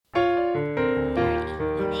Party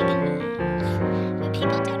will make a noise. What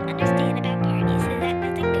people don't understand about parties is that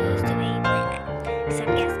nothing goes the way you plan it.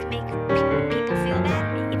 Some guests can make people feel bad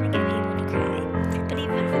or even get people to cry. But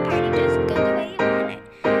even if the party doesn't go the way you want it,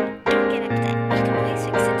 don't get upset. You can always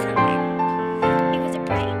fix it some way. It was a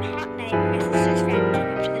bright and hot night when my sister's friend came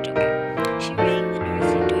up to the door. She rang the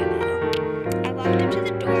nursery doorbell. I walked up to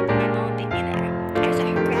the door, but my mom beat me there. I saw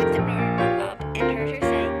her grab the doorbell knob and heard her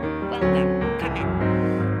say, "Welcome, come in."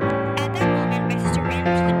 At that moment, my sister ran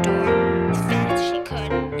up to the door as fast as she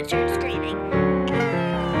could and started screaming,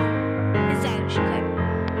 "Ah!" as loud as she could.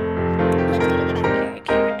 "Let's go to the backyard,"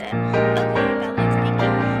 Cameron said. "Okay," bellowed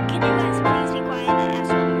Frankie. "Can you guys please be quiet?" I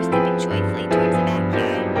asked while we were skipping joyfully towards the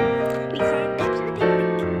backyard. We climbed up to the picnic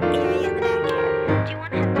area in the backyard. "Do you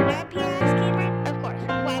want to have dinner up here?" asked Cameron. "Of course.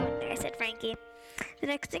 Why wouldn't I?" said Frankie. The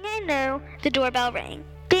next thing I know, the doorbell rang.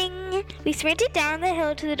 Ding! We sprinted down the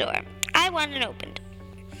hill to the door. I went and opened.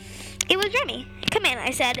 It was Remy. "Come in," I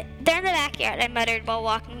said. "They're in the backyard," I muttered while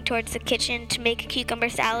walking towards the kitchen to make a cucumber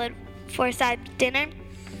salad for a side dinner.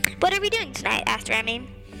 "What are we doing tonight?" asked Remy.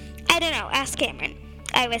 "I don't know. Ask Cameron,"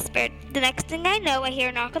 I whispered. The next thing I know, I hear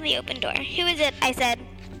a knock on the open door. "Who is it?" I said.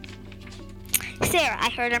 "Sarah," I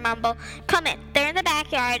heard her mumble. "Come in. They're in the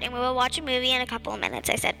backyard, and we will watch a movie in a couple of minutes,"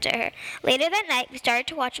 I said to her. Later that night, we started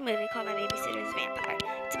to watch a movie called My Babysitter's Vampire.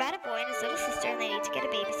 It's about a boy and his little sister, and they need to get a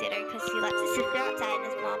babysitter because he lets his sister outside and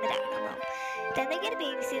his mom and dad come home. Then they get a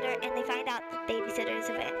babysitter, and they find out that the babysitter is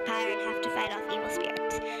a vampire and have to fight off evil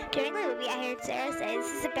spirits. During the movie, I heard Sarah say,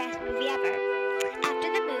 "This is the best movie ever." After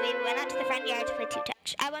the movie, we went out to the front yard to play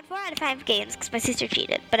two-touch. I won 4 out of 5 games because my sister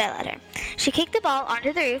cheated, but I let her. She kicked the ball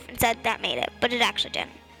onto the roof and said that made it, but it actually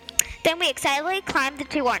didn't. Then we excitedly climbed the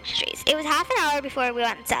 2 orange trees. It was half an hour before we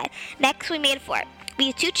went inside. Next, we made a fort. We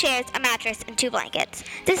used 2 chairs, a mattress, and 2 blankets.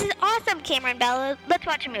 "This is awesome," Cameron bellowed. "Let's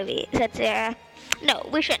watch a movie," said Sarah. "No,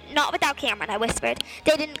 we shouldn't. Not without Cameron," I whispered.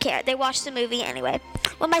 They didn't care. They watched the movie anyway.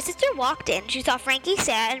 When my sister walked in, she saw Frankie,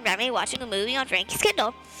 Sarah, and Remy watching a movie on Frankie's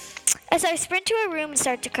Kindle. As I sprint to her room and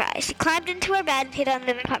start to cry, she climbed into her bed and hid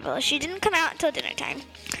under the covers. She didn't come out until dinner time.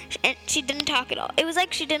 And she didn't talk at all. It was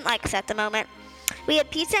like she didn't like us at the moment. We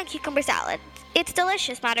had pizza and cucumber salad. "It's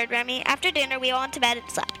delicious," muttered Remy. After dinner, we all went to bed and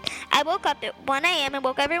slept. I woke up at 1 a.m. and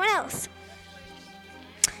woke everyone else.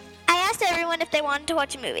 I asked everyone if they wanted to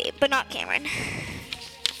watch a movie, but not Cameron.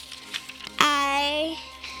 I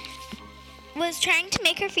was trying to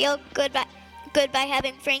make her feel good by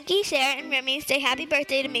having Frankie, Sarah, and Remy say happy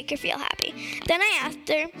birthday to make her feel happy. Then I asked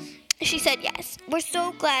her. She said yes. We're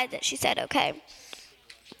so glad that she said okay.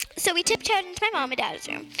 So we tiptoed into my mom and dad's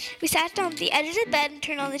room. We sat down at the edge of the bed and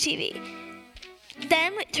turned on the TV.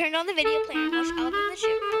 Then we turned on the video player and watched Alvin and the